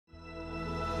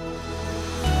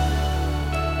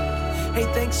Hey,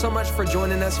 thanks so much for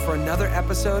joining us for another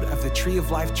episode of the Tree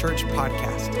of Life Church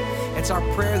podcast. It's our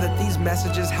prayer that these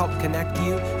messages help connect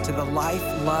you to the life,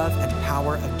 love, and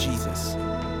power of Jesus.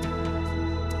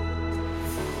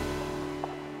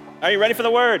 Are you ready for the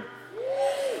word?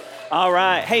 All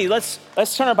right. Hey, let's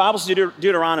turn our Bibles to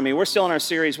Deuteronomy. We're still in our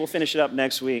series. We'll finish it up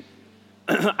next week.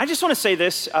 I just want to say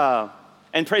this,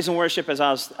 in praise and worship, as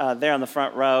I was there on the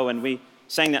front row and we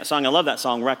sang that song. I love that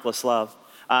song, Reckless Love.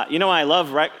 You know, I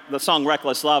love the song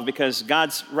Reckless Love because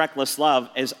God's reckless love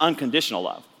is unconditional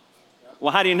love.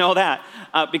 Well, how do you know that?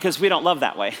 Because we don't love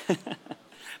that way.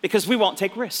 Because we won't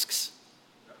take risks.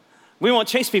 We won't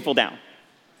chase people down.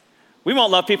 We won't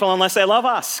love people unless they love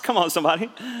us. Come on, somebody.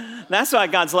 That's why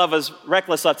God's love is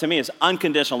reckless love to me, is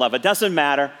unconditional love. It doesn't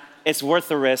matter. It's worth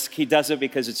the risk. He does it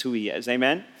because it's who he is.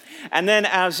 Amen? And then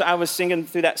as I was singing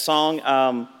through that song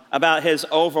about his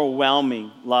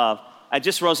overwhelming love, I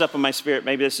just rose up in my spirit.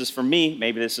 Maybe this is for me.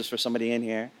 Maybe this is for somebody in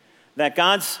here. That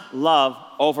God's love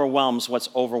overwhelms what's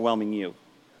overwhelming you.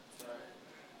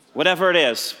 Whatever it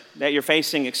is that you're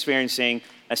facing, experiencing,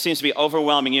 that seems to be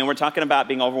overwhelming you. And we're talking about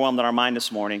being overwhelmed in our mind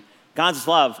this morning. God's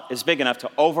love is big enough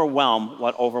to overwhelm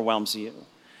what overwhelms you.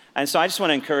 And so I just want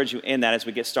to encourage you in that as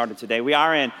we get started today. We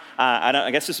are in,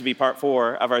 I guess this would be part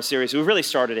 4 of our series. We really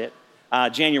started it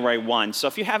January 1. So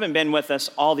if you haven't been with us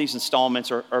all these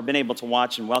installments or been able to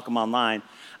watch and welcome online,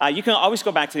 you can always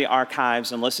go back to the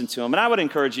archives and listen to them. And I would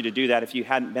encourage you to do that if you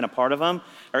hadn't been a part of them,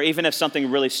 or even if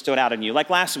something really stood out in you. Like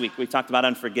last week, we talked about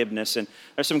unforgiveness. And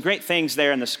there's some great things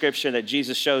there in the scripture that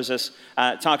Jesus shows us,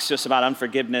 talks to us about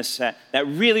unforgiveness that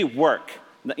really work.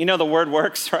 You know the word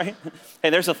works, right?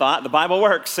 Hey, there's a thought. The Bible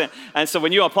works. And so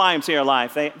when you apply them to your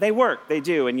life, they work. They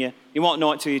do. And you won't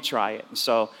know it till you try it. And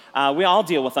so we all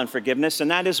deal with unforgiveness.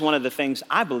 And that is one of the things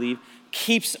I believe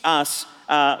keeps us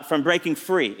from breaking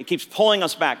free. It keeps pulling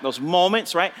us back. Those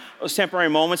moments, right? Those temporary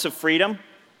moments of freedom.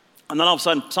 And then all of a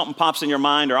sudden something pops in your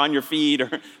mind or on your feed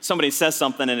or somebody says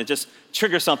something and it just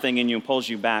triggers something in you and pulls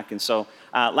you back. And so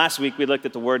last week we looked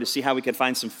at the word to see how we could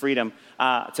find some freedom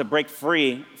to break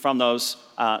free from those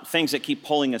things that keep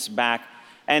pulling us back.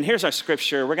 And here's our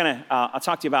scripture. I'll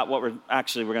talk to you about what we're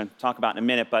going to talk about in a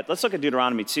minute, but let's look at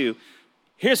Deuteronomy 2.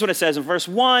 Here's what it says in verse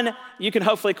 1. You can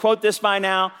hopefully quote this by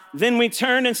now. Then we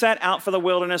turned and set out for the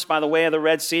wilderness by the way of the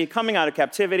Red Sea, coming out of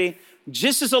captivity,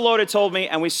 just as the Lord had told me,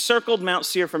 and we circled Mount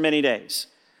Seir for many days.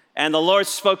 And the Lord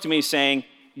spoke to me saying,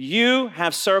 you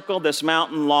have circled this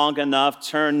mountain long enough,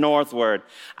 turn northward.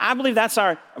 I believe that's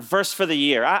our verse for the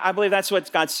year. I believe that's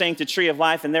what God's saying to Tree of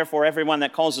Life, and therefore everyone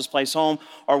that calls this place home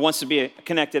or wants to be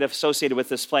connected, associated with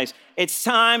this place. It's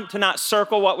time to not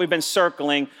circle what we've been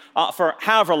circling for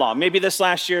however long, maybe this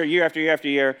last year, year after year after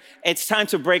year. It's time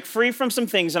to break free from some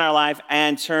things in our life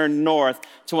and turn north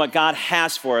to what God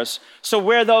has for us. So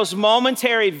where those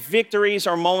momentary victories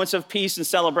or moments of peace and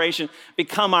celebration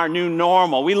become our new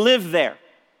normal, we live there.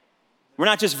 We're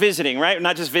not just visiting, right? We're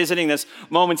not just visiting this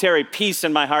momentary peace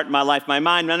in my heart, my life, my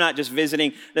mind. I'm not just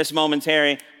visiting this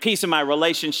momentary peace in my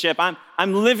relationship. I'm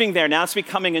living there now. It's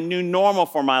becoming a new normal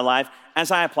for my life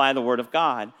as I apply the word of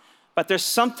God. But there's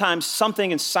sometimes something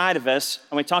inside of us,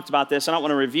 and we talked about this, I don't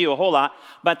want to review a whole lot,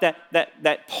 but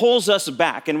that pulls us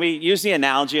back. And we use the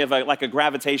analogy of like a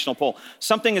gravitational pull.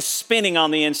 Something is spinning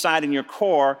on the inside in your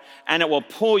core, and it will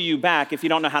pull you back if you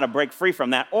don't know how to break free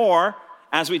from that. Or,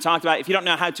 as we talked about, if you don't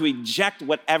know how to eject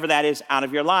whatever that is out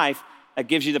of your life, that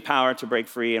gives you the power to break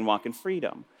free and walk in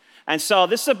freedom. And so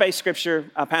this is a base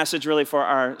scripture passage really for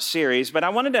our series, but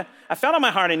I felt on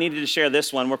my heart I needed to share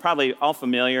this one. We're probably all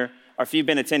familiar, or if you've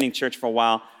been attending church for a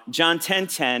while, John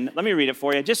 10:10. Let me read it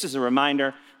for you, just as a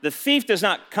reminder. The thief does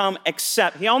not come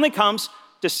except, he only comes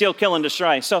to steal, kill, and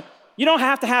destroy. So you don't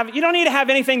need to have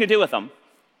anything to do with them.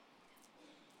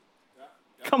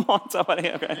 Come on, somebody.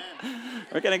 Okay.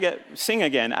 We're going to sing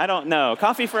again. I don't know.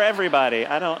 Coffee for everybody.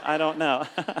 I don't know.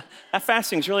 That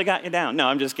fasting's really got you down. No,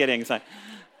 I'm just kidding. It's like,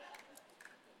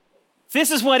 this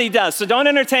is what he does. So don't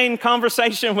entertain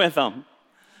conversation with him.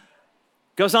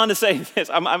 Goes on to say this.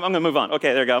 I'm going to move on.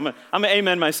 Okay, there we go. I'm going to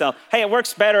amen myself. Hey, it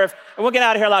works better we'll get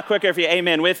out of here a lot quicker if you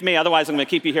amen with me. Otherwise, I'm going to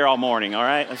keep you here all morning, all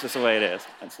right? That's just the way it is.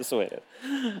 That's just the way it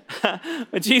is.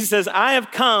 But Jesus says, I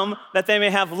have come that they may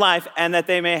have life and that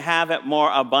they may have it more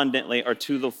abundantly or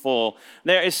to the full.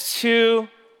 There is 2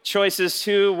 choices,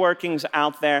 2 workings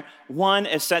out there. One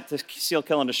is set to steal,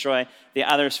 kill, and destroy. The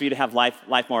other is for you to have life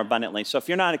more abundantly. So if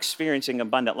you're not experiencing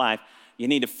abundant life, you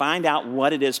need to find out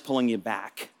what it is pulling you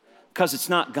back. Because it's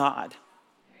not God.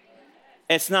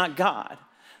 It's not God.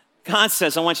 God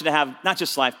says, I want you to have not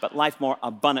just life, but life more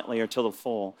abundantly or to the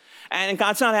full. And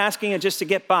God's not asking you just to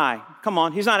get by. Come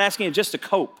on, he's not asking you just to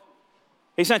cope.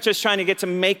 He's not just trying to get to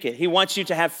make it. He wants you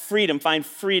to have freedom, find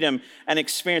freedom, and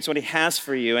experience what he has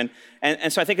for you.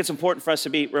 And so I think it's important for us to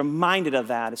be reminded of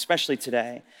that, especially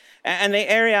today. And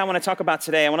the area I want to talk about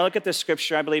today, I want to look at this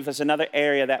scripture, I believe, is another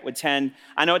area that would tend,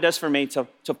 I know it does for me, to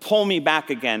pull me back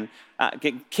again,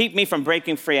 keep me from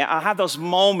breaking free. I'll have those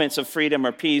moments of freedom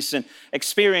or peace and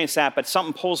experience that, but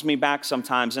something pulls me back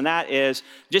sometimes, and that is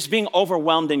just being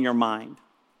overwhelmed in your mind.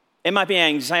 It might be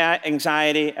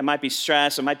anxiety, it might be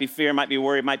stress, it might be fear, it might be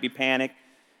worry, it might be panic,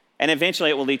 and eventually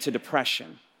it will lead to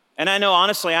depression. And I know,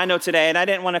 honestly, I know today, and I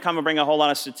didn't want to come and bring a whole lot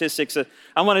of statistics.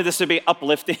 I wanted this to be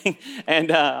uplifting, and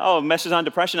message on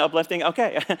depression, uplifting,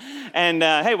 okay. And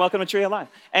hey, welcome to Tree of Life.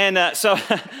 And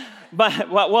but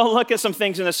we'll look at some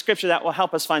things in the scripture that will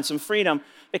help us find some freedom,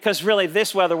 because really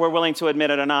this, whether we're willing to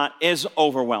admit it or not, is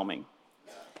overwhelming.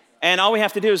 And all we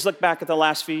have to do is look back at the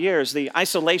last few years. The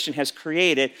isolation has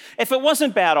created, if it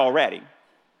wasn't bad already,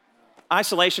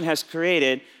 isolation has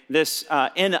created this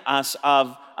in us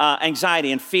of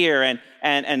anxiety and fear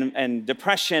and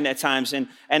depression at times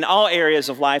and all areas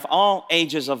of life, all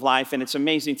ages of life. And it's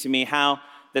amazing to me how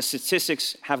the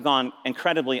statistics have gone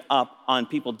incredibly up on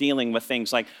people dealing with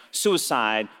things like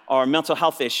suicide or mental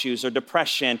health issues or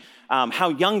depression, how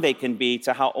young they can be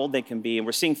to how old they can be. And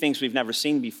we're seeing things we've never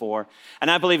seen before. And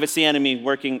I believe it's the enemy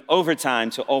working overtime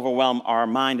to overwhelm our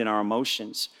mind and our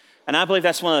emotions. And I believe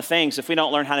that's one of the things, if we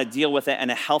don't learn how to deal with it in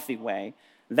a healthy way,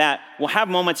 that we'll have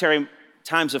momentary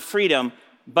times of freedom,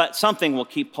 but something will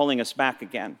keep pulling us back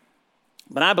again.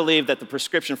 But I believe that the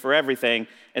prescription for everything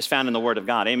is found in the Word of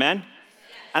God. Amen?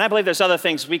 And I believe there's other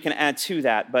things we can add to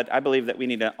that, but I believe that we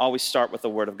need to always start with the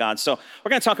Word of God. So we're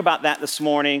going to talk about that this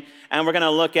morning, and we're going to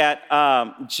look at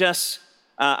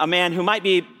a man who might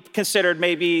be considered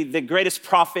maybe the greatest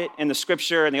prophet in the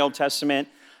Scripture in the Old Testament,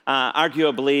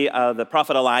 arguably the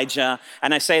prophet Elijah.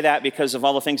 And I say that because of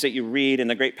all the things that you read in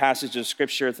the great passages of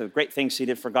Scripture, the great things he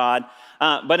did for God.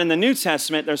 But in the New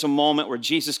Testament, there's a moment where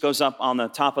Jesus goes up on the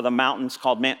top of the mountains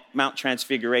called Mount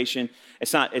Transfiguration.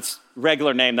 It's not its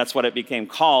regular name, that's what it became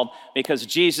called, because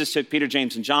Jesus took Peter,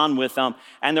 James, and John with him,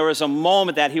 and there was a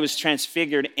moment that he was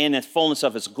transfigured in the fullness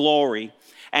of his glory.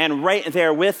 And right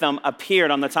there with them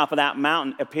appeared on the top of that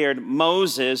mountain, appeared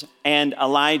Moses and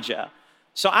Elijah.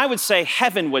 So I would say,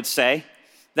 heaven would say,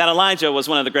 that Elijah was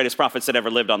one of the greatest prophets that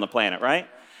ever lived on the planet, right?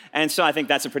 And so I think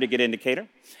that's a pretty good indicator.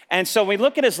 And so when we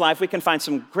look at his life, we can find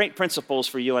some great principles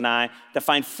for you and I to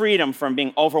find freedom from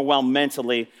being overwhelmed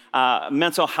mentally,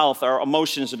 mental health or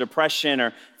emotions or depression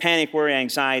or panic, worry,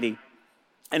 anxiety.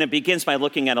 And it begins by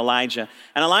looking at Elijah.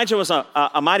 And Elijah was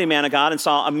a mighty man of God and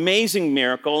saw amazing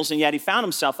miracles, and yet he found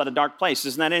himself at a dark place.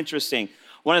 Isn't that interesting?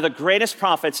 One of the greatest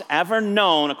prophets ever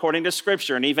known, according to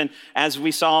Scripture, and even as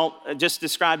we saw just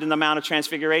described in the Mount of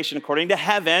Transfiguration, according to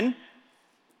heaven,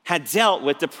 had dealt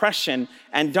with depression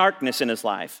and darkness in his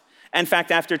life. In fact,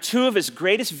 after two of his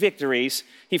greatest victories,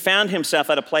 he found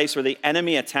himself at a place where the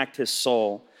enemy attacked his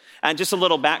soul. And just a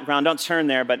little background, don't turn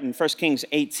there, but in 1 Kings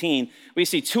 18, we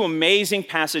see two amazing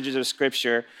passages of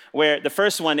Scripture where the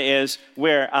first one is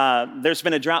where there's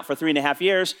been a drought for 3.5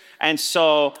 years, and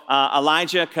so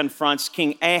Elijah confronts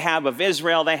King Ahab of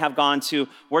Israel. They have gone to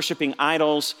worshiping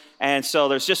idols, and so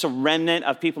there's just a remnant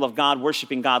of people of God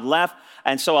worshiping God left.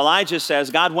 And so Elijah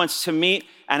says, God wants to meet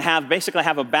and have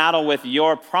a battle with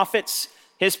your prophets,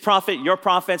 his prophet, your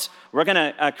prophets. We're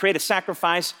going to create a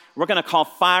sacrifice. We're going to call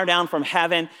fire down from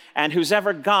heaven. And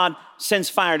whoever God sends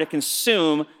fire to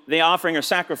consume the offering or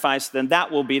sacrifice, then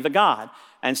that will be the God.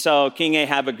 And so King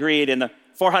Ahab agreed, and the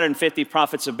 450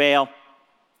 prophets of Baal,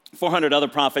 400 other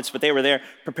prophets, but they were there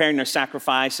preparing their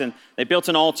sacrifice. And they built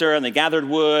an altar, and they gathered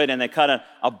wood, and they cut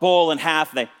a bull in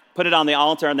half. They put it on the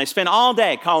altar, and they spent all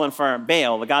day calling for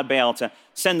Baal, the god Baal, to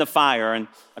send the fire. And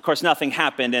of course, nothing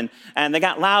happened. And they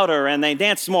got louder, and they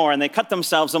danced more, and they cut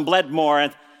themselves and bled more.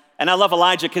 And I love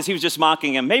Elijah because he was just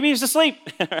mocking him. Maybe he's asleep.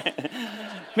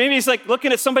 Maybe he's like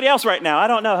looking at somebody else right now. I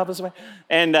don't know. Help us away.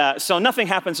 And so nothing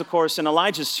happens, of course, in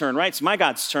Elijah's turn, right? It's my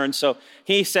God's turn. So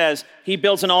he says he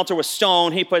builds an altar with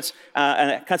stone. He cuts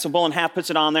a bull in half, puts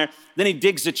it on there. Then he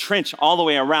digs a trench all the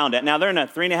way around it. Now they're in a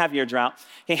 3.5-year drought.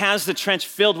 He has the trench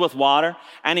filled with water,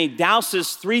 and he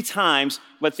douses 3 times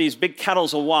with these big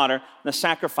kettles of water the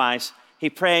sacrifice. He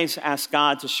prays, asks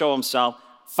God to show himself.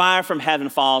 Fire from heaven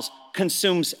falls,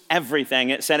 consumes everything.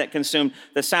 It said it consumed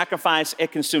the sacrifice,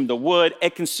 it consumed the wood,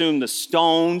 it consumed the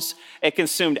stones, it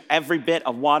consumed every bit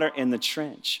of water in the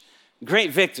trench.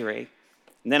 Great victory.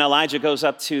 And then Elijah goes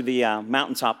up to the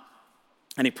mountaintop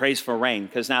and he prays for rain,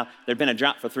 because now there'd been a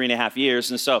drought for 3.5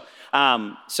 years. And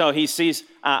so he sees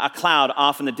a cloud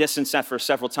off in the distance after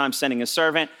several times sending his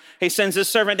servant. He sends his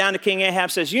servant down to King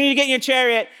Ahab, says, you need to get in your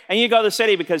chariot and you go to the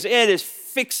city because it is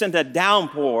fixing to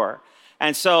downpour.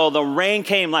 And so the rain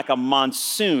came like a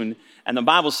monsoon. And the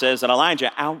Bible says that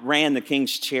Elijah outran the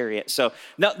king's chariot. So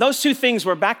those two things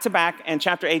were back to back in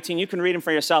chapter 18. You can read them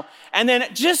for yourself. And then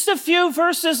just a few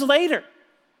verses later,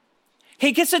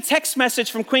 he gets a text message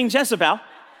from Queen Jezebel.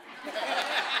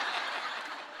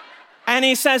 And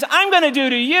he says, I'm going to do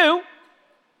to you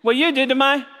what you did to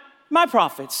my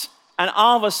prophets. And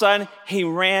all of a sudden, he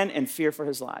ran in fear for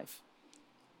his life.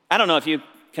 I don't know if you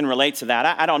can relate to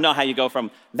that. I don't know how you go from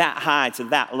that high to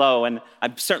that low, and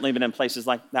I've certainly been in places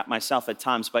like that myself at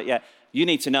times, but yet you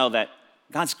need to know that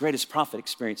God's greatest prophet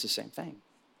experienced the same thing.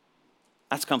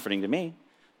 That's comforting to me,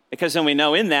 because then we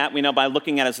know by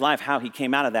looking at his life, how he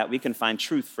came out of that, we can find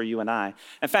truth for you and I.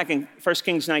 In fact, in 1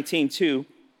 Kings 19,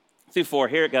 2-4,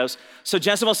 here it goes. So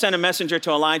Jezebel sent a messenger to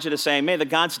Elijah to say, may the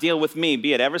gods deal with me,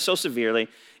 be it ever so severely,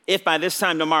 if by this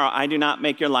time tomorrow I do not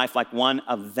make your life like one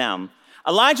of them.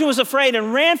 Elijah was afraid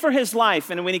and ran for his life.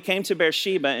 And when he came to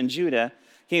Beersheba in Judah,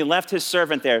 he left his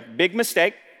servant there. Big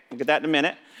mistake. We'll get that in a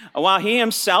minute. While he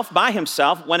himself, by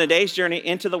himself, went a day's journey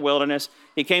into the wilderness,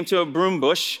 he came to a broom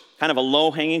bush, kind of a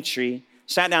low-hanging tree,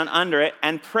 sat down under it,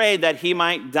 and prayed that he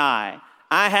might die.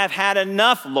 I have had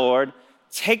enough, Lord.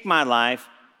 Take my life.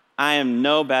 I am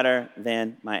no better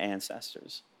than my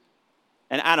ancestors.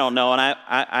 And I don't know, and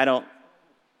I don't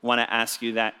want to ask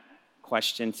you that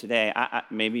question today.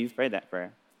 Maybe you've prayed that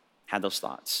prayer, had those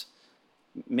thoughts.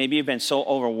 Maybe you've been so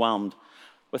overwhelmed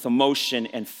with emotion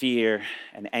and fear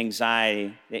and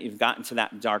anxiety that you've gotten to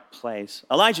that dark place.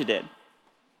 Elijah did.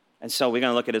 And so we're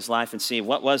going to look at his life and see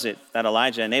what was it that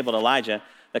enabled Elijah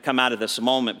to come out of this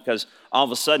moment, because all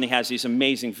of a sudden he has these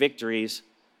amazing victories,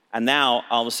 and now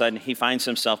all of a sudden he finds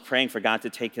himself praying for God to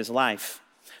take his life.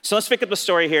 So let's pick up the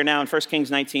story here now in 1 Kings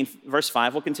 19, verse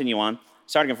 5. We'll continue on.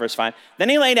 Starting in verse 5. Then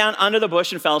he lay down under the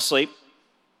bush and fell asleep.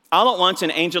 All at once,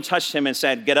 an angel touched him and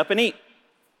said, get up and eat.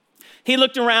 He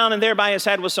looked around, and there by his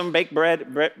head was some baked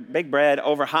bread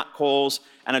over hot coals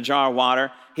and a jar of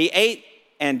water. He ate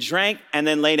and drank and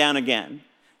then lay down again.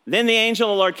 Then the angel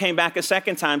of the Lord came back a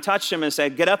second time, touched him and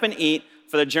said, get up and eat,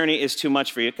 for the journey is too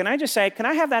much for you. Can I just say, can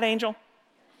I have that angel?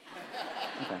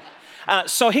 Okay.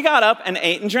 So he got up and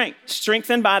ate and drank,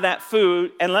 strengthened by that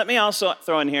food. And let me also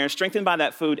throw in here, strengthened by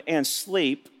that food and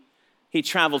sleep, he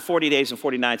traveled 40 days and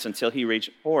 40 nights until he reached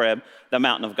Horeb, the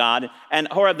mountain of God. And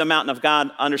Horeb, the mountain of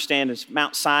God, understand is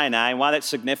Mount Sinai. And why that's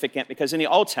significant, because in the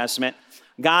Old Testament,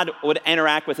 God would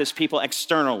interact with his people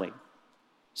externally.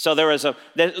 So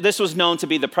this was known to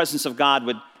be the presence of God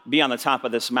would be on the top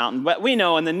of this mountain. But we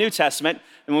know in the New Testament,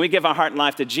 and when we give our heart and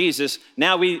life to Jesus,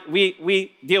 now we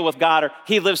deal with God, or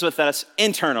he lives with us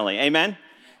internally, amen?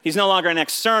 He's no longer an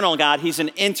external God, he's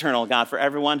an internal God for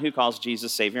everyone who calls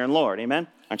Jesus Savior and Lord, amen?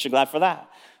 Aren't you glad for that?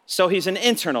 So he's an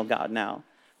internal God now.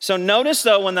 So notice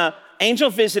though, when the angel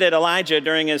visited Elijah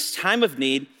during his time of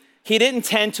need, he didn't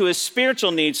tend to his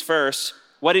spiritual needs first.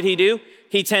 What did he do?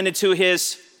 He tended to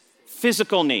his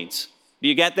physical needs. Do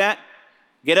you get that?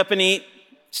 Get up and eat,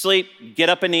 sleep, get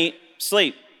up and eat,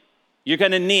 sleep. You're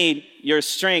going to need your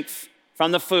strength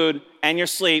from the food and your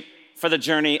sleep for the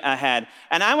journey ahead.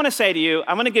 And I want to say to you,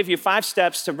 I'm going to give you 5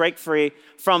 steps to break free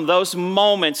from those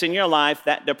moments in your life,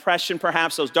 that depression,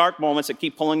 perhaps those dark moments that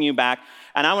keep pulling you back.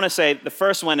 And I want to say the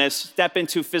first one is step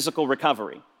into physical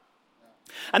recovery.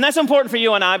 And that's important for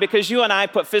you and I, because you and I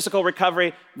put physical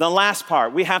recovery the last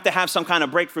part. We have to have some kind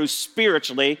of breakthrough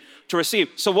spiritually to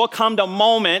receive. So we'll come to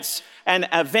moments and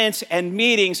events and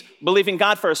meetings believing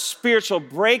God for a spiritual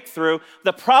breakthrough.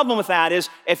 The problem with that is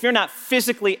if you're not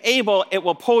physically able, it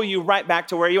will pull you right back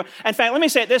to where you are. In fact, let me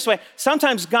say it this way.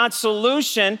 Sometimes God's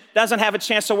solution doesn't have a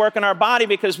chance to work in our body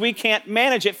because we can't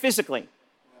manage it physically.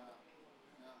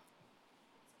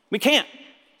 We can't.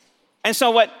 And so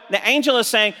what the angel is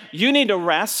saying, you need to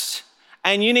rest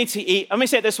and you need to eat. Let me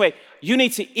say it this way. You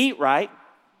need to eat right.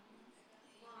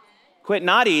 Quit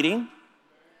not eating.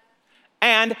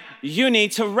 And you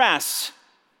need to rest.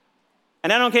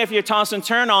 And I don't care if you're toss and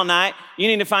turn all night, you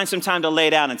need to find some time to lay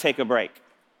down and take a break.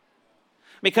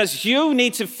 Because you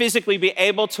need to physically be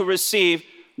able to receive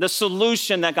the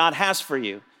solution that God has for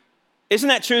you. Isn't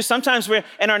that true? Sometimes we're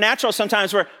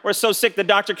so sick the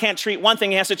doctor can't treat one thing,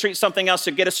 he has to treat something else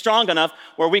to get us strong enough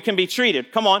where we can be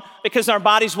treated. Come on, because our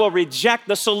bodies will reject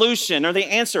the solution or the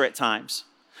answer at times.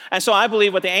 And so I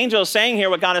believe what the angel is saying here,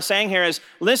 what God is saying here is,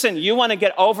 listen, you want to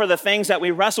get over the things that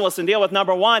we wrestle with and deal with.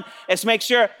 Number one is make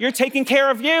sure you're taking care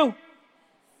of you.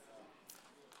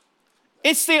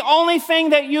 It's the only thing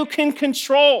that you can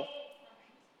control.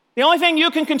 The only thing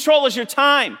you can control is your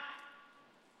time.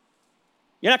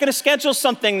 You're not going to schedule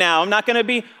something now. I'm not going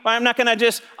to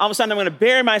just, all of a sudden I'm going to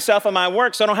bury myself in my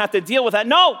work so I don't have to deal with that.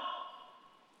 No,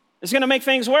 it's going to make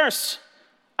things worse.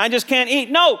 I just can't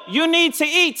eat. No, you need to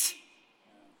eat.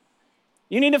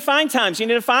 You need to find times. You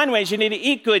need to find ways. You need to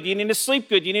eat good. You need to sleep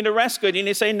good. You need to rest good. You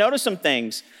need to say no to some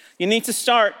things. You need to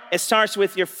start. It starts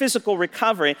with your physical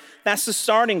recovery. That's the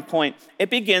starting point. It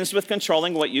begins with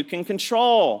controlling what you can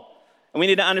control. And we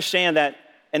need to understand that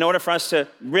in order for us to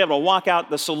be able to walk out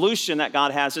the solution that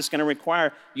God has, it's going to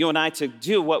require you and I to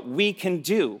do what we can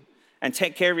do and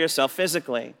take care of yourself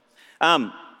physically.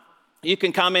 You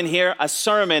can come in here, a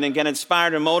sermon, and get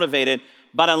inspired and motivated,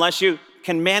 but unless you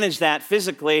can manage that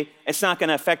physically, it's not going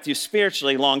to affect you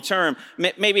spiritually long term.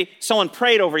 Maybe someone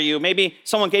prayed over you. Maybe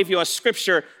someone gave you a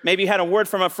scripture. Maybe you had a word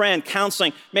from a friend,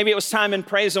 counseling. Maybe it was time in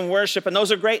praise and worship, and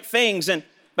those are great things.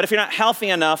 But if you're not healthy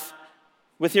enough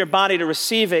with your body to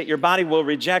receive it, your body will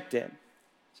reject it.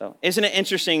 So isn't it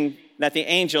interesting that the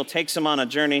angel takes him on a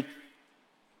journey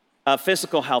of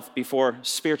physical health before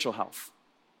spiritual health?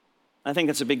 I think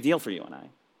that's a big deal for you and I.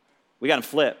 We got to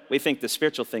flip. We think the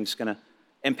spiritual thing's going to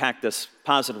impact us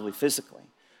positively physically.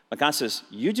 But God says,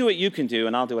 you do what you can do,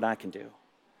 and I'll do what I can do.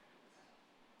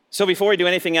 So before we do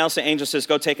anything else, the angel says,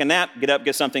 go take a nap, get up,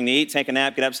 get something to eat, take a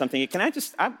nap, get up, something to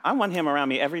eat. I want him around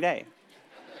me every day.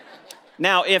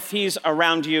 Now, if he's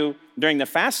around you during the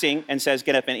fasting and says,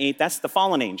 get up and eat, that's the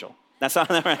fallen angel. That's all.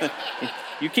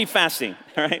 You keep fasting,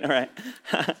 all right?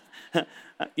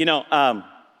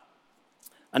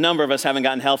 A number of us haven't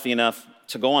gotten healthy enough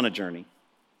to go on a journey.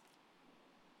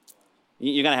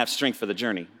 You got to have strength for the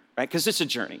journey, right? Because it's a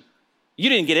journey. You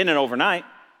didn't get in it overnight.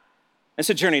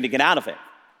 It's a journey to get out of it.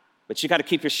 But you got to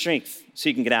keep your strength so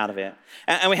you can get out of it.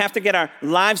 And we have to get our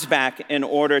lives back in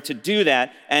order to do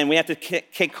that. And we have to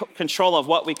take control of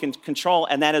what we can control,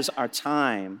 and that is our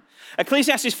time.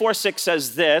 Ecclesiastes 4:6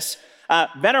 says this,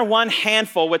 better one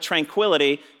handful with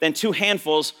tranquility than two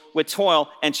handfuls with toil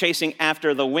and chasing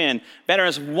after the wind. Better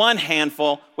is one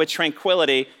handful with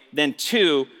tranquility than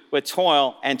two with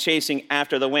toil and chasing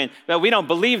after the wind. But we don't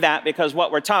believe that because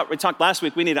what we talked last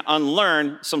week, we need to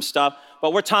unlearn some stuff,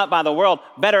 but we're taught by the world,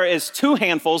 better is two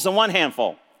handfuls than one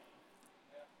handful.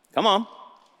 Come on.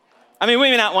 I mean, we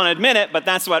may not want to admit it, but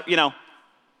that's what,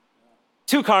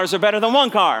 two cars are better than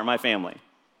one car in my family.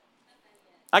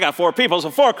 I got 4 people,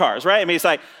 so 4 cars, right? I mean, it's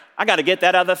like, I got to get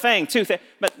that other thing, two things.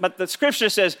 But the scripture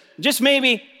says, just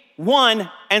maybe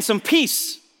one and some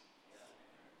peace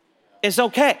is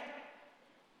okay.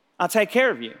 I'll take care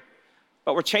of you.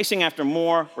 But we're chasing after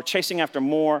more, we're chasing after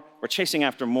more, we're chasing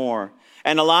after more.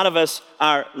 And a lot of us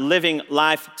are living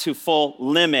life to full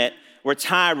limit. We're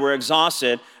tired, we're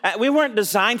exhausted. We weren't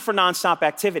designed for nonstop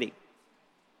activity.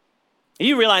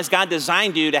 You realize God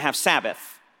designed you to have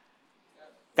Sabbath.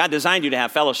 God designed you to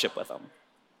have fellowship with him.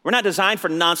 We're not designed for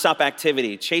nonstop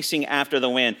activity, chasing after the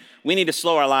wind. We need to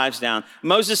slow our lives down.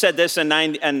 Moses said this in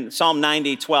Psalm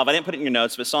 90:12. I didn't put it in your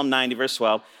notes, but Psalm 90, verse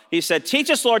 12. He said, teach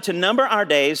us, Lord, to number our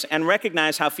days and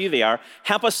recognize how few they are.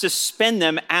 Help us to spend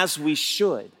them as we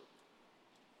should.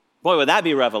 Boy, would that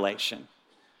be revelation.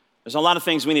 There's a lot of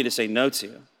things we need to say no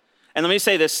to. And let me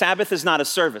say this, Sabbath is not a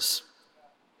service.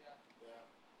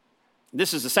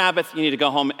 This is the Sabbath. You need to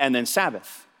go home and then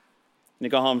Sabbath. You need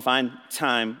to go home and find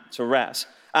time to rest.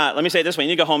 Let me say it this way. You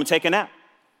need to go home and take a nap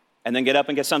and then get up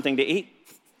and get something to eat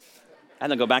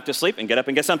and then go back to sleep and get up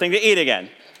and get something to eat again.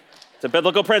 It's a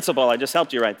biblical principle. I just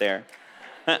helped you right there.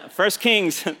 1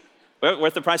 Kings,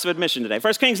 worth the price of admission today.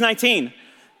 1 Kings 19,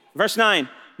 verse 9.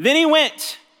 Then he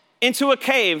went into a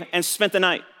cave and spent the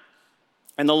night.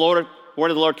 And the word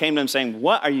of the Lord came to him saying,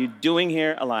 what are you doing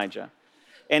here, Elijah?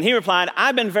 And he replied,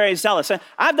 I've been very zealous.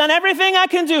 I've done everything I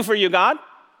can do for you, God.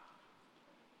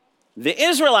 The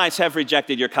Israelites have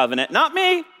rejected your covenant, not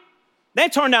me. They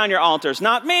torn down your altars,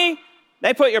 not me.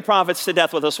 They put your prophets to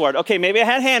death with a sword. Okay, maybe I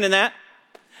had a hand in that.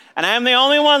 And I am the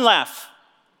only one left.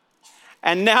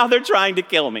 And now they're trying to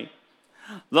kill me.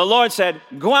 The Lord said,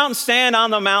 go out and stand on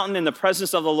the mountain in the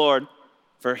presence of the Lord,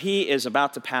 for he is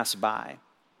about to pass by.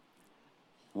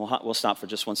 We'll stop for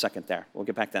just 1 second there. We'll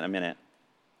get back to that in a minute.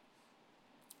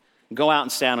 Go out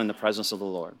and stand in the presence of the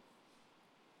Lord.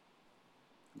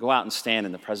 Go out and stand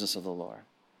in the presence of the Lord.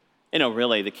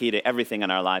 Really, the key to everything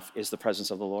in our life is the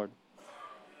presence of the Lord.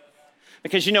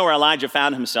 Because you know where Elijah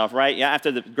found himself, right? Yeah,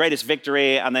 after the greatest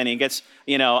victory, and then he gets,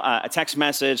 a text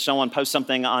message, someone posts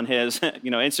something on his,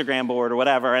 Instagram board or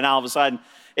whatever, and all of a sudden,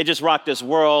 it just rocked his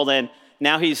world, and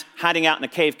now he's hiding out in a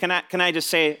cave. Can I just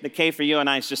say, the cave for you and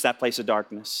I is just that place of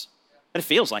darkness. But it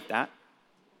feels like that.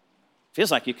 It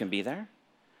feels like you can be there.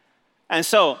 And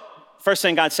so, first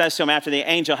thing God says to him after the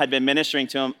angel had been ministering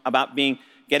to him about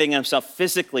getting himself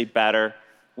physically better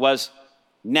was,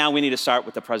 now we need to start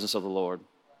with the presence of the Lord.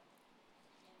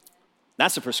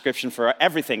 That's a prescription for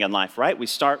everything in life, right? We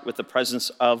start with the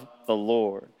presence of the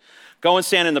Lord. Go and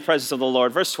stand in the presence of the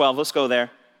Lord. Verse 12, let's go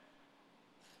there.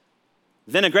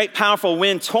 Then a great powerful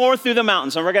wind tore through the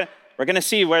mountains. And we're gonna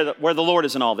see where the Lord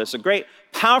is in all this. A great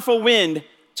powerful wind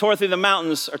tore through the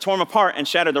mountains, or tore them apart and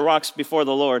shattered the rocks before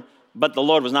the Lord. But the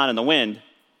Lord was not in the wind.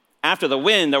 After the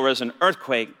wind, there was an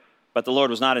earthquake, but the Lord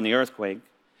was not in the earthquake.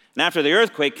 And after the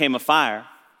earthquake came a fire,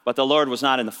 but the Lord was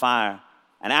not in the fire.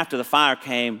 And after the fire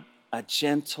came a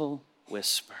gentle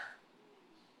whisper.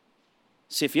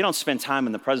 See, if you don't spend time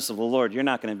in the presence of the Lord, you're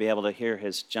not going to be able to hear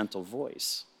his gentle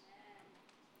voice.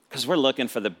 Because we're looking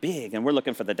for the big and we're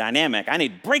looking for the dynamic. I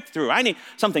need breakthrough. I need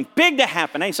something big to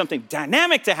happen. I need something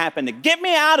dynamic to happen to get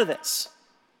me out of this.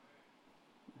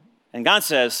 And God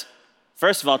says,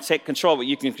 first of all, take control of what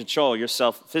you can control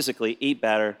yourself physically, eat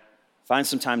better, find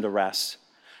some time to rest,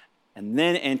 and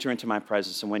then enter into my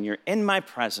presence. And when you're in my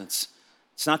presence,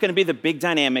 it's not going to be the big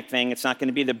dynamic thing. It's not going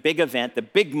to be the big event, the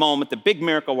big moment, the big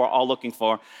miracle we're all looking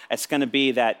for. It's going to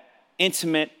be that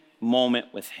intimate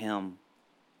moment with him,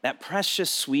 that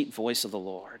precious, sweet voice of the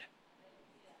Lord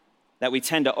that we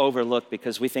tend to overlook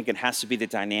because we think it has to be the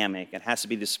dynamic, it has to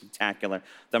be the spectacular,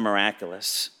 the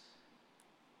miraculous.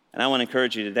 And I want to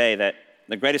encourage you today that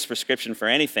the greatest prescription for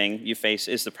anything you face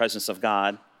is the presence of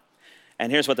God.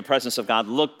 And here's what the presence of God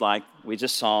looked like. We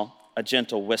just saw a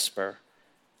gentle whisper.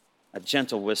 A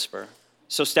gentle whisper.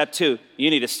 So step 2, you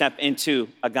need to step into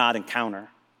a God encounter.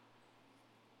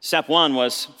 Step 1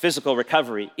 was physical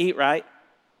recovery. Eat right.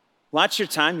 Watch your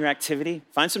time, your activity.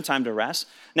 Find some time to rest.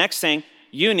 Next thing,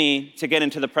 you need to get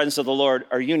into the presence of the Lord,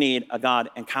 or you need a God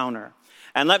encounter.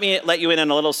 And let me let you in on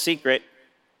a little secret.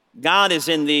 God is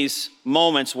in these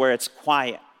moments where it's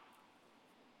quiet.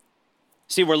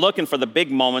 See, we're looking for the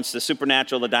big moments, the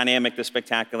supernatural, the dynamic, the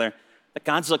spectacular, but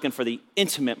God's looking for the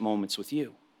intimate moments with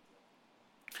you.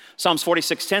 Psalms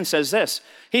 46:10 says this.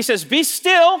 He says, be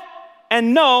still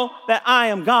and know that I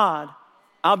am God.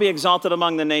 I'll be exalted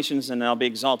among the nations and I'll be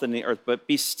exalted in the earth, but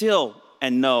be still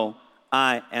and know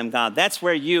I am God. That's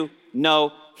where you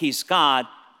know he's God,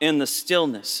 in the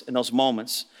stillness, in those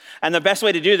moments. And the best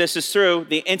way to do this is through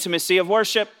the intimacy of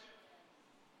worship.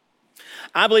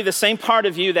 I believe the same part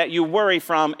of you that you worry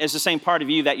from is the same part of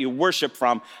you that you worship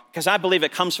from, because I believe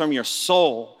it comes from your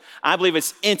soul. I believe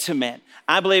it's intimate.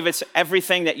 I believe it's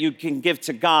everything that you can give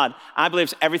to God. I believe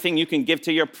it's everything you can give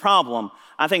to your problem.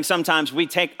 I think sometimes we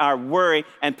take our worry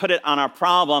and put it on our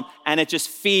problem, and it just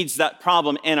feeds that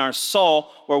problem in our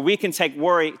soul, where we can take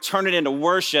worry, turn it into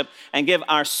worship, and give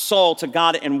our soul to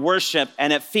God in worship,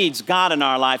 and it feeds God in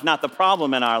our life, not the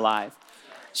problem in our life.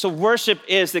 So worship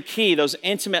is the key, those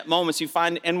intimate moments you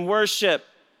find in worship.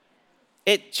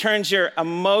 It turns your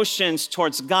emotions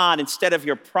towards God instead of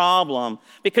your problem,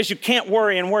 because you can't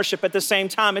worry and worship at the same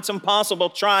time. It's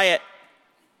impossible. Try it.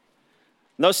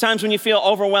 Those times when you feel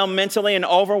overwhelmed mentally and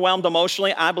overwhelmed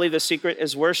emotionally, I believe the secret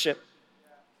is worship.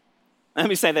 Let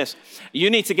me say this. You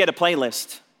need to get a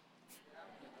playlist.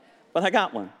 Well, I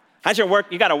got one. How's your work?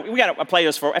 We got a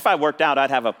playlist for, if I worked out, I'd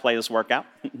have a playlist workout.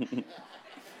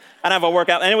 I'd have a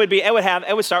workout, and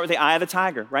it would start with the Eye of the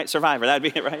Tiger, right? Survivor, that'd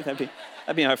be it, right? That'd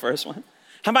be our first one.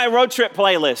 How about a road trip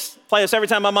playlist? Playlist every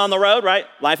time I'm on the road, right?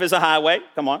 Life is a highway,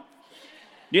 come on.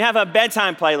 Do you have a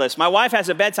bedtime playlist? My wife has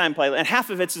a bedtime playlist, and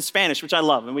half of it's in Spanish, which I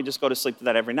love, and we just go to sleep to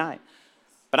that every night.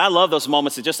 But I love those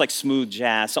moments of just like smooth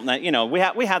jazz, something that,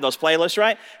 we have those playlists,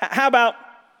 right? How about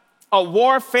a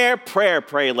warfare prayer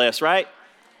playlist, right?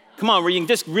 Come on, where you can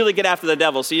just really get after the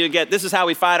devil. So you get, this is how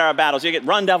we fight our battles. You get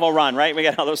Run, Devil, Run, right? We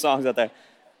got all those songs out there.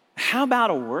 How about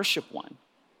a worship one?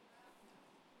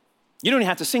 You don't even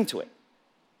have to sing to it.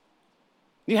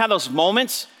 You have those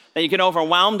moments that you get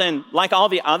overwhelmed, and like all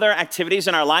the other activities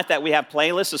in our life that we have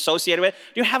playlists associated with,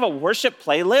 do you have a worship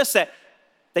playlist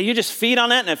that you just feed on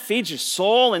that and it feeds your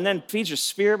soul and then feeds your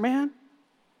spirit, man?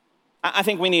 I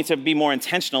think we need to be more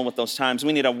intentional with those times.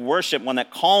 We need a worship one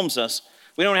that calms us.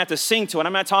 We don't have to sing to it.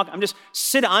 I'm not talking, I'm just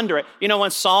sit under it. You know,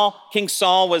 when King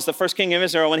Saul was the first king of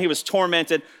Israel, when he was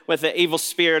tormented with the evil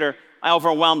spirit, or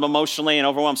overwhelmed emotionally and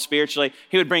overwhelmed spiritually,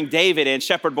 he would bring David in,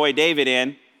 shepherd boy David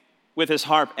in with his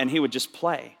harp, and he would just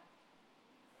play.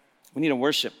 We need a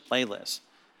worship playlist.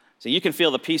 So you can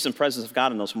feel the peace and presence of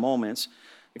God in those moments,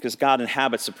 because God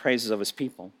inhabits the praises of his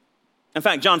people. In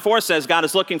fact, John 4 says God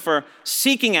is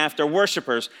seeking after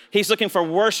worshipers. He's looking for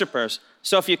worshipers.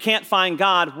 So if you can't find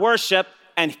God, worship,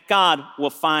 and God will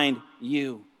find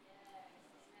you.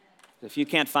 If you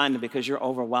can't find him because you're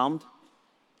overwhelmed,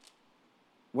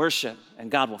 worship,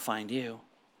 and God will find you. And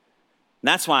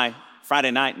that's why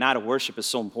Friday night of worship is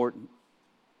so important.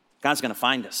 God's going to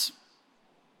find us.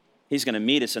 He's going to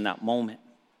meet us in that moment.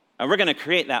 And we're going to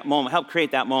create that moment, help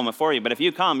create that moment for you. But if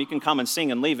you come, you can come and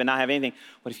sing and leave and not have anything.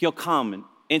 But if you'll come and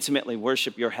intimately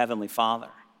worship your heavenly Father,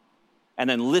 and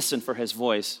then listen for his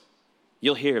voice,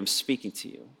 you'll hear him speaking to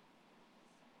you.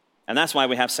 And that's why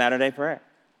we have Saturday prayer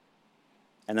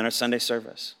and then our Sunday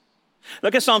service.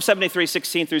 Look at Psalm 73,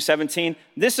 16 through 17.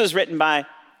 This is written by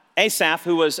Asaph,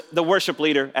 who was the worship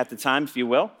leader at the time, if you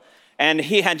will. And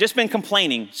he had just been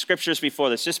complaining, scriptures before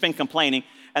this, just been complaining.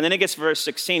 And then it gets to verse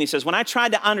 16. He says, when I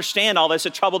tried to understand all this,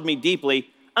 it troubled me deeply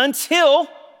until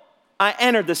I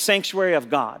entered the sanctuary of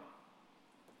God.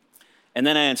 And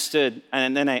then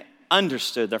I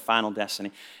understood their final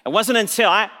destiny. It wasn't until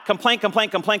I complained,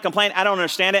 I don't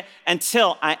understand it,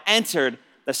 until I entered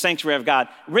the sanctuary of God.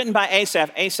 Written by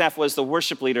Asaph. Asaph was the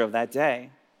worship leader of that day.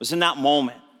 It was in that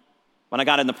moment when I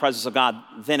got in the presence of God,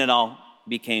 then it all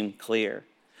became clear.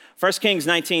 1 Kings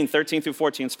 19, 13 through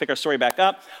 14. Let's pick our story back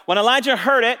up. When Elijah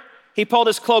heard it, he pulled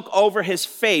his cloak over his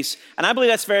face. And I believe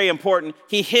that's very important.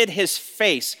 He hid his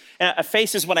face. A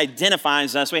face is what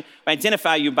identifies us. We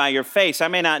identify you by your face. I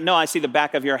may not know. I see the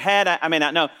back of your head. I may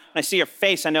not know. When I see your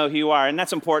face, I know who you are. And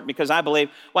that's important because I believe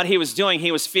what he was doing,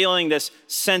 he was feeling this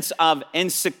sense of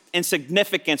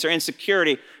insignificance or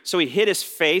insecurity. So he hid his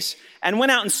face and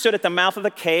went out and stood at the mouth of the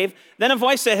cave. Then a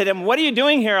voice said to him, what are you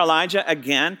doing here, Elijah?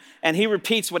 Again. And he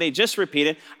repeats what he just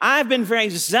repeated. I've been very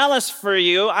zealous for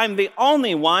you. I'm the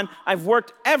only one. I've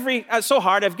worked so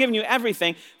hard. I've given you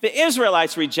everything. The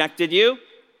Israelites rejected you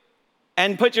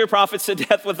and put your prophets to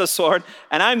death with the sword.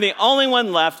 And I'm the only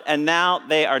one left. And now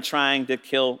they are trying to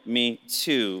kill me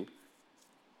too.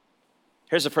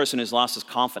 Here's a person who's lost his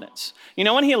confidence. You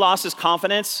know when he lost his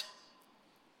confidence?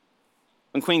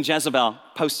 When Queen Jezebel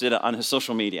posted it on his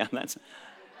social media.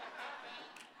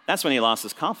 That's when he lost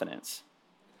his confidence.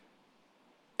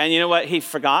 And you know what? He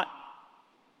forgot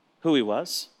who he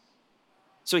was.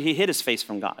 So he hid his face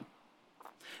from God.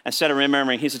 Instead of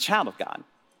remembering he's a child of God.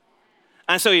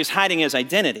 And so he was hiding his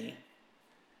identity.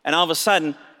 And all of a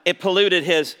sudden, it polluted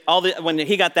when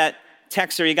he got that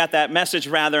text, or he got that message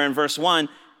rather in verse 1,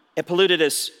 it polluted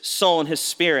his soul and his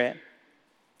spirit.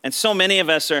 And so many of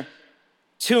us are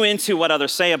too into what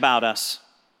others say about us,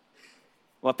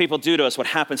 what people do to us, what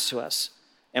happens to us.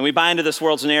 And we buy into this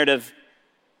world's narrative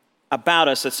about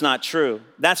us that's not true.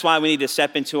 That's why we need to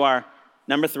step into our,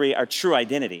 number 3, our true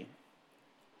identity.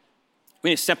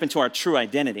 We need to step into our true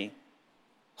identity,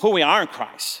 who we are in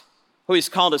Christ, who he's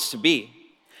called us to be.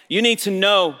 You need to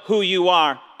know who you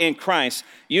are in Christ.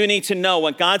 You need to know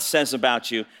what God says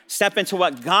about you. Step into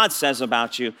what God says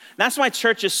about you. That's why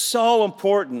church is so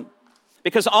important,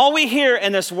 because all we hear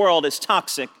in this world is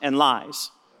toxic and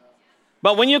lies.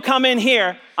 But when you come in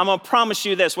here, I'm gonna promise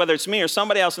you this, whether it's me or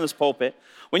somebody else in this pulpit,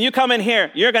 when you come in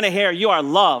here, you're gonna hear you are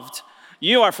loved,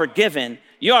 you are forgiven,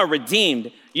 you are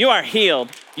redeemed, you are healed,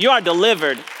 you are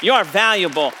delivered, you are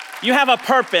valuable, you have a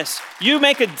purpose, you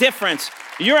make a difference,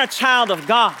 you're a child of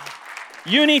God.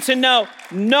 You need to know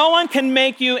no one can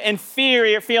make you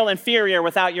feel inferior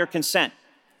without your consent.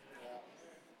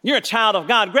 You're a child of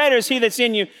God. Greater is he that's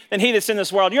in you than he that's in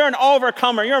this world. You're an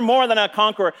overcomer. You're more than a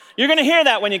conqueror. You're going to hear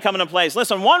that when you come into place.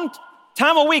 Listen, one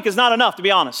time a week is not enough, to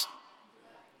be honest.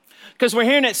 Because we're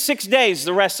hearing it 6 days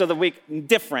the rest of the week,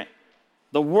 different.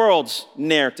 The world's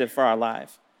narrative for our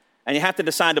life. And you have to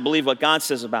decide to believe what God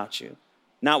says about you,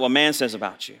 not what man says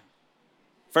about you.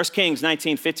 1 Kings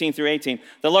 19, 15 through 18.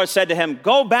 The Lord said to him,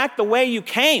 go back the way you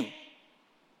came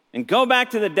and go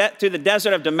back to the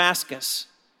desert of Damascus.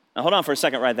 Now, hold on for a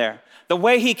second right there. The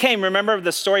way he came, remember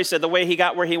the story said the way he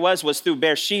got where he was through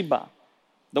Beersheba.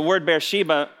 The word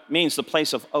Beersheba means the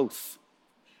place of oath.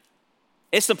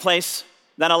 It's the place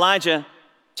that Elijah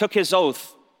took his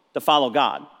oath to follow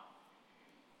God.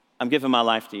 I'm giving my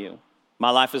life to you.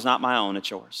 My life is not my own, it's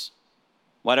yours.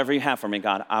 Whatever you have for me,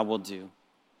 God, I will do.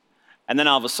 And then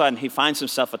all of a sudden, he finds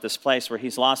himself at this place where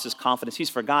he's lost his confidence. He's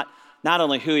forgot not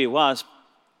only who he was,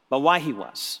 but why he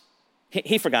was.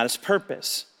 He forgot his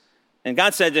purpose. And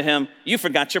God said to him, you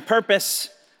forgot your purpose.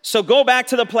 So go back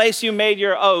to the place you made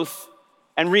your oath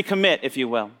and recommit, if you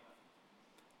will.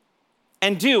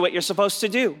 And do what you're supposed to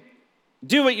do.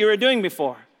 Do what you were doing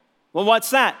before. Well, what's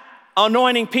that?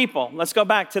 Anointing people. Let's go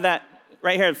back to that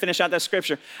right here and finish out that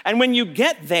scripture. And when you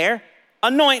get there,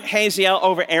 anoint Hazael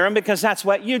over Aram, because that's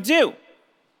what you do.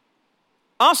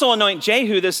 Also anoint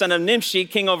Jehu, the son of Nimshi,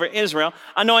 king over Israel.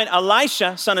 Anoint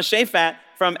Elisha, son of Shaphat,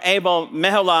 from Abel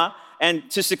Meholah, and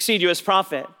to succeed you as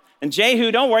prophet. And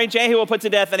Jehu, don't worry, Jehu will put to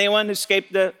death anyone who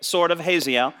escaped the sword of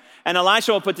Hazael. And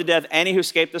Elisha will put to death any who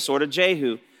escaped the sword of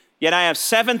Jehu. Yet I have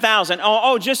 7,000.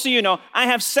 Just so you know, I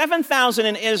have 7,000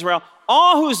 in Israel,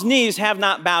 all whose knees have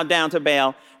not bowed down to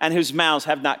Baal and whose mouths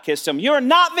have not kissed him. You're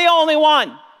not the only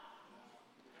one.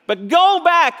 But go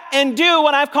back and do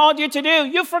what I've called you to do.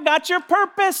 You forgot your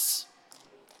purpose.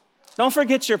 Don't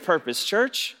forget your purpose,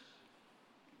 church.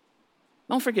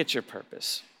 Don't forget your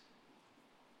purpose.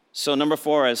 So number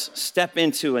 4 is step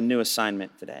into a new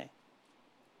assignment today.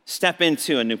 Step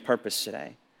into a new purpose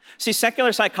today. See,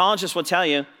 secular psychologists will tell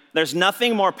you there's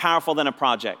nothing more powerful than a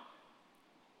project.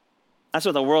 That's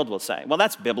what the world will say. Well,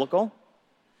 that's biblical.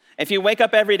 If you wake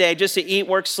up every day just to eat,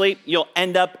 work, sleep, you'll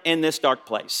end up in this dark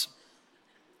place.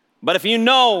 But if you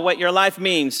know what your life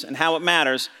means and how it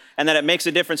matters and that it makes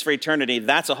a difference for eternity,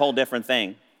 that's a whole different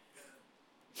thing.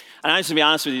 And I just to be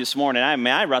honest with you this morning,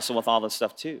 I wrestle with all this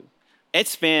stuff too.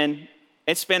 It's been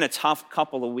a tough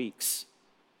couple of weeks.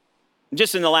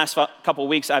 Just in the last couple of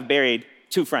weeks, I've buried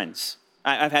 2 friends.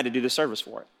 I've had to do the service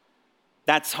for it.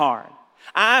 That's hard.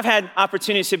 I've had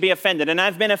opportunities to be offended, and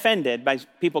I've been offended by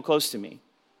people close to me.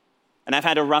 And I've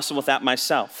had to wrestle with that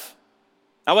myself.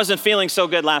 I wasn't feeling so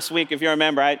good last week. If you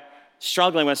remember, I was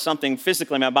struggling with something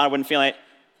physically. My body wouldn't feel like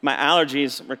my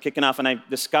allergies were kicking off, and I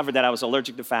discovered that I was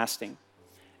allergic to fasting.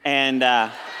 And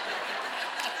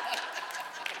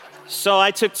so I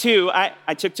took 2.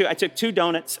 I took 2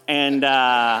 donuts and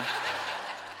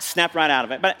snapped right out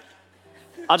of it. But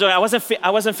I'll tell you,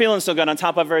 I wasn't feeling so good on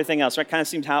top of everything else. Right? Kind of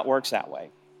seemed how it works that way.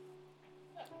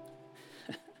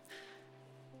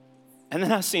 And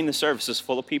then I've seen the services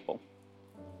full of people.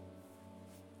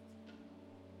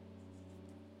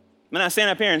 When I stand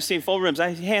up here and see full rooms,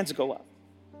 hands go up.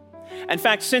 In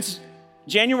fact, since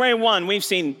January 1, we've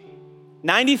seen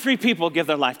 93 people give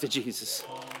their life to Jesus.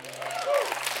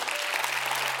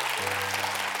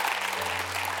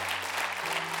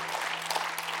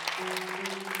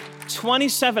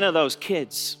 "27 of those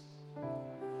kids."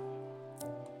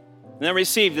 And I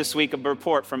received this week a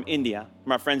report from India,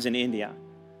 from our friends in India.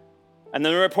 And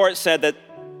the report said that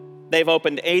they've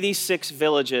opened 86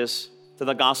 villages to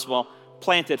the gospel,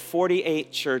 planted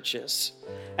 48 churches,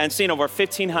 and seen over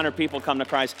 1,500 people come to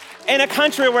Christ in a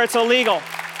country where it's illegal.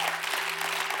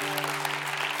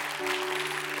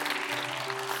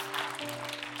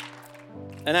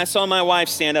 And I saw my wife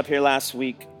stand up here last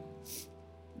week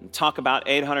and talk about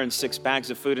 806 bags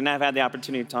of food, and I've had the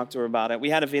opportunity to talk to her about it. We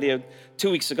had a video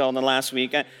 2 weeks ago in the last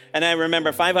week, and I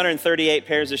remember 538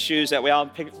 pairs of shoes that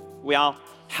we all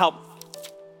helped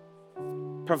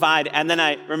provide, and then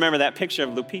I remember that picture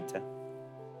of Lupita.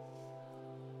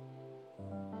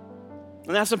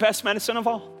 And that's the best medicine of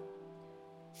all.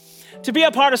 To be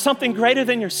a part of something greater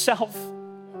than yourself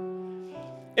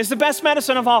is the best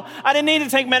medicine of all. I didn't need to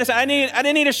take medicine. I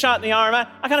didn't need a shot in the arm.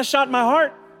 I got a shot in my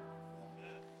heart.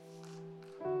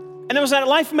 And it was that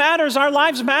life matters, our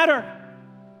lives matter,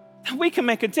 that we can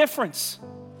make a difference.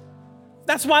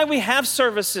 That's why we have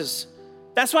services.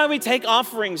 That's why we take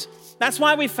offerings. That's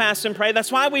why we fast and pray.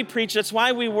 That's why we preach. That's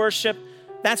why we worship.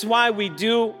 That's why we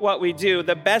do what we do.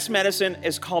 The best medicine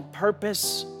is called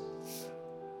purpose.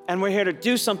 And we're here to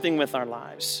do something with our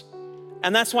lives.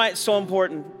 And that's why it's so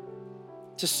important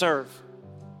to serve.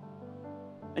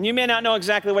 And you may not know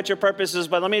exactly what your purpose is,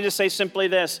 but let me just say simply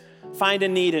this: find a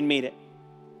need and meet it.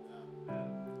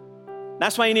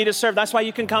 That's why you need to serve. That's why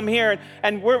you can come here,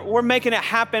 and we're making it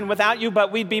happen without you,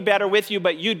 but we'd be better with you,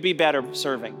 but you'd be better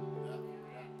serving.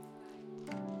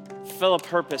 Fill a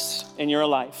purpose in your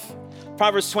life.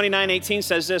 Proverbs 29:18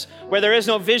 says this: where there is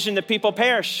no vision, the people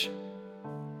perish,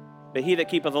 but he that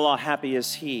keepeth the law, happy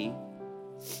is he.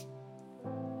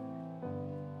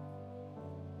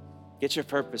 Get your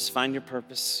purpose, find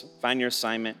your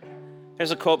assignment. Here's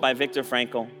a quote by Viktor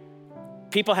Frankl: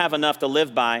 people have enough to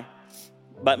live by,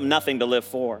 but nothing to live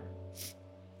for.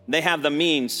 They have the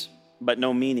means, but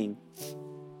no meaning.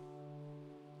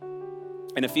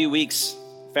 In a few weeks,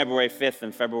 February 5th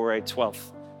and February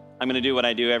 12th, I'm gonna do what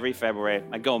I do every February,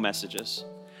 my Go messages.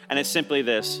 And it's simply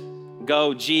this: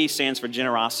 Go, G stands for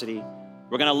generosity.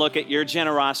 We're gonna look at your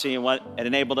generosity and what it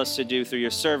enabled us to do through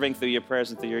your serving, through your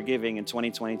prayers, and through your giving in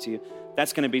 2022.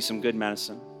 That's gonna be some good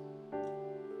medicine.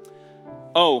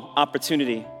 O,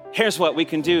 opportunity. Here's what we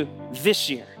can do this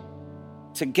year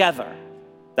together.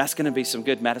 That's gonna be some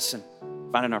good medicine,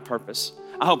 finding our purpose.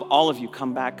 I hope all of you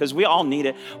come back, because we all need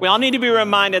it. We all need to be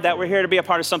reminded that we're here to be a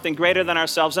part of something greater than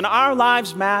ourselves, and our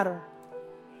lives matter.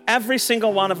 Every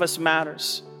single one of us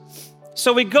matters.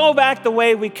 So we go back the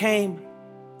way we came,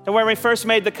 to where we first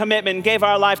made the commitment and gave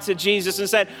our life to Jesus and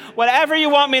said, whatever you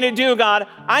want me to do, God,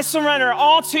 I surrender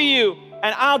all to you,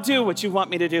 and I'll do what you want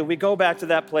me to do. We go back to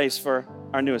that place for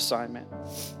our new assignment.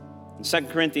 In 2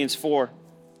 Corinthians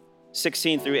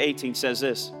 4:16-18 says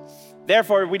this: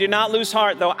 therefore, we do not lose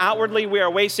heart, though outwardly we are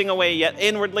wasting away, yet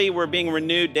inwardly we're being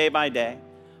renewed day by day.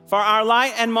 For our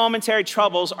light and momentary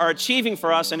troubles are achieving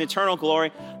for us an eternal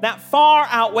glory that far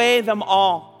outweigh them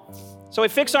all. So we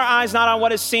fix our eyes not on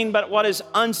what is seen, but what is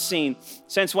unseen,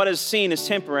 since what is seen is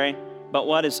temporary, but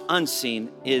what is unseen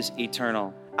is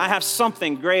eternal. I have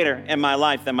something greater in my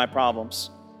life than my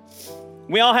problems.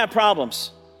 We all have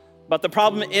problems, but the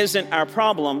problem isn't our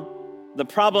problem. The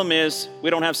problem is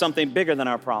we don't have something bigger than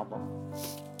our problem.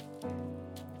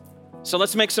 So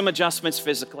let's make some adjustments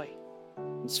physically.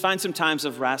 Let's find some times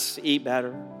of rest, eat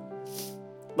better.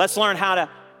 Let's learn how to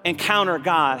encounter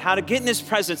God, how to get in his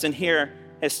presence and hear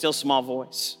his still small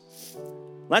voice.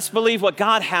 Let's believe what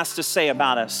God has to say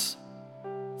about us.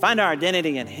 Find our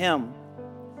identity in him.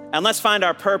 And let's find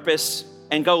our purpose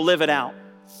and go live it out.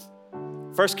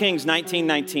 1 Kings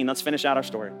 19:19. Let's finish out our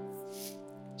story.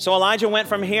 So Elijah went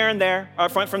from there,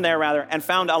 and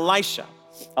found Elisha.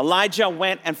 Elijah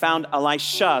went and found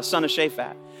Elisha, son of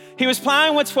Shaphat. He was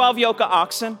plowing with 12 yoke of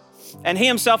oxen, and he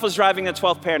himself was driving the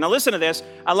 12th pair. Now listen to this.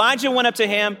 Elijah went up to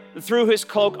him and threw his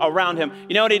cloak around him.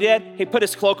 You know what he did? He put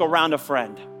his cloak around a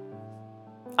friend.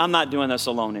 I'm not doing this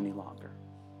alone any longer.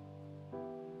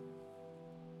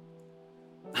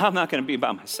 I'm not going to be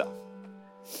by myself.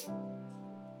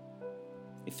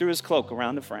 He threw his cloak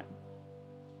around a friend.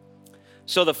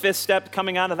 So the fifth step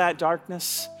coming out of that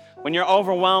darkness, when you're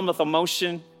overwhelmed with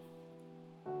emotion,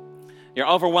 you're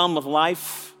overwhelmed with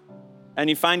life, and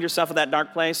you find yourself at that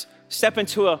dark place, step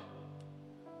into a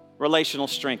relational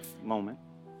strength moment.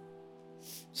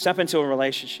 Step into a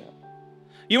relationship.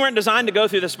 You weren't designed to go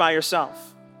through this by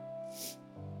yourself.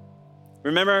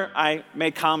 Remember, I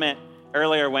made comment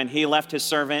earlier when he left his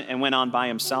servant and went on by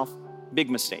himself? Big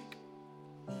mistake.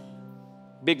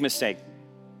 Big mistake.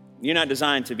 You're not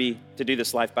designed to do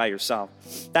this life by yourself.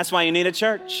 That's why you need a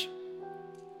church.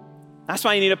 That's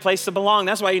why you need a place to belong.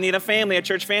 That's why you need a family, a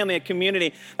church family, a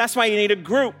community. That's why you need a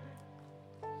group,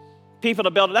 people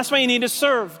to build. That's why you need to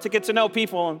serve, to get to know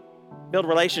people and build a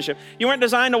relationship. You weren't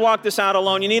designed to walk this out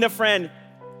alone. You need a friend.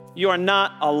 You are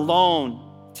not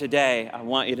alone today. I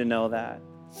want you to know that.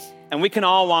 And we can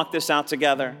all walk this out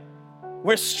together.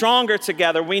 We're stronger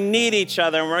together. We need each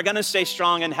other, and we're going to stay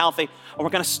strong and healthy. And we're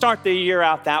going to start the year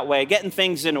out that way, getting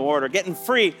things in order, getting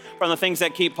free from the things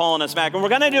that keep pulling us back. And we're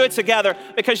going to do it together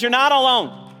because you're not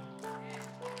alone.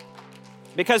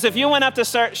 Because if you went up to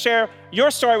share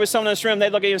your story with someone in this room, they'd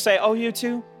look at you and say, oh, you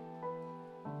too?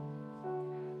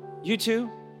 You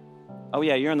too? Oh,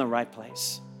 yeah, you're in the right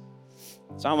place.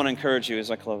 So I want to encourage you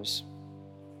as I close.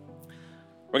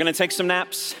 We're going to take some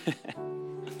naps.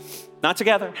 Not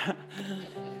together.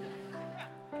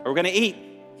 We're going to eat.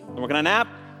 And we're going to nap.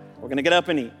 We're going to get up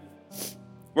and eat.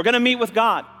 We're going to meet with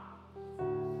God.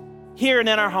 Here and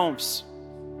in our homes.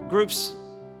 Groups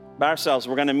by ourselves.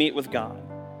 We're going to meet with God.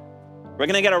 We're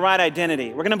going to get a right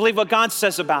identity. We're going to believe what God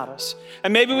says about us.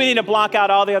 And maybe we need to block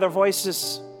out all the other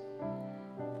voices.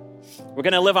 We're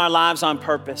going to live our lives on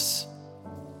purpose.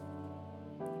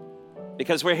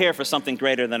 Because we're here for something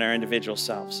greater than our individual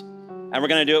selves. And we're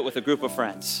going to do it with a group of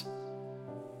friends.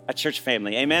 A church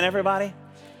family. Amen, everybody?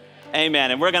 Amen.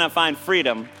 And we're going to find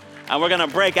freedom. And we're going to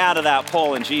break out of that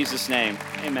pull in Jesus' name.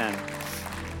 Amen.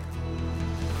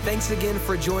 Thanks again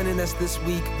for joining us this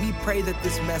week. We pray that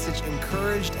this message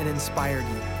encouraged and inspired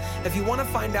you. If you want to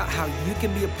find out how you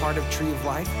can be a part of Tree of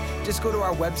Life, just go to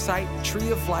our website,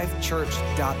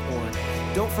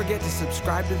 treeoflifechurch.org. Don't forget to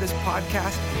subscribe to this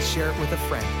podcast and share it with a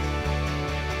friend.